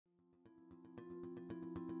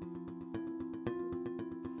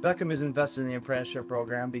Bekum is invested in the apprenticeship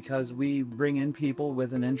program because we bring in people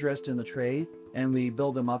with an interest in the trade and we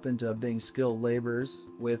build them up into being skilled laborers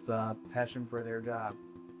with passion for their job.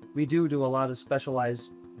 We do a lot of specialized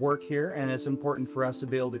work here, and it's important for us to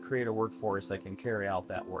be able to create a workforce that can carry out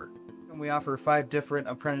that work. And we offer 5 different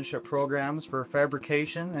apprenticeship programs for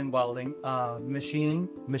fabrication and welding, machining,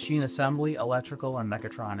 machine assembly, electrical, and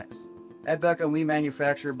mechatronics. At Bekum, we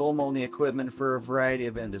manufacture blow molding equipment for a variety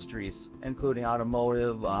of industries, including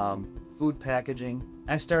automotive, food packaging.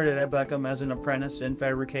 I started at Bekum as an apprentice in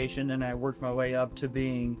fabrication, and I worked my way up to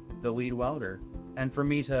being the lead welder. And for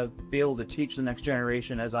me to be able to teach the next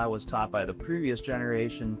generation as I was taught by the previous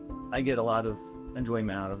generation, I get a lot of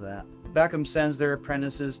enjoyment out of that. Bekum sends their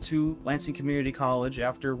apprentices to Lansing Community College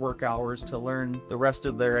after work hours to learn the rest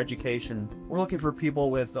of their education. We're looking for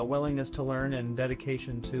people with a willingness to learn and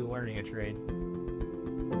dedication to learning a trade.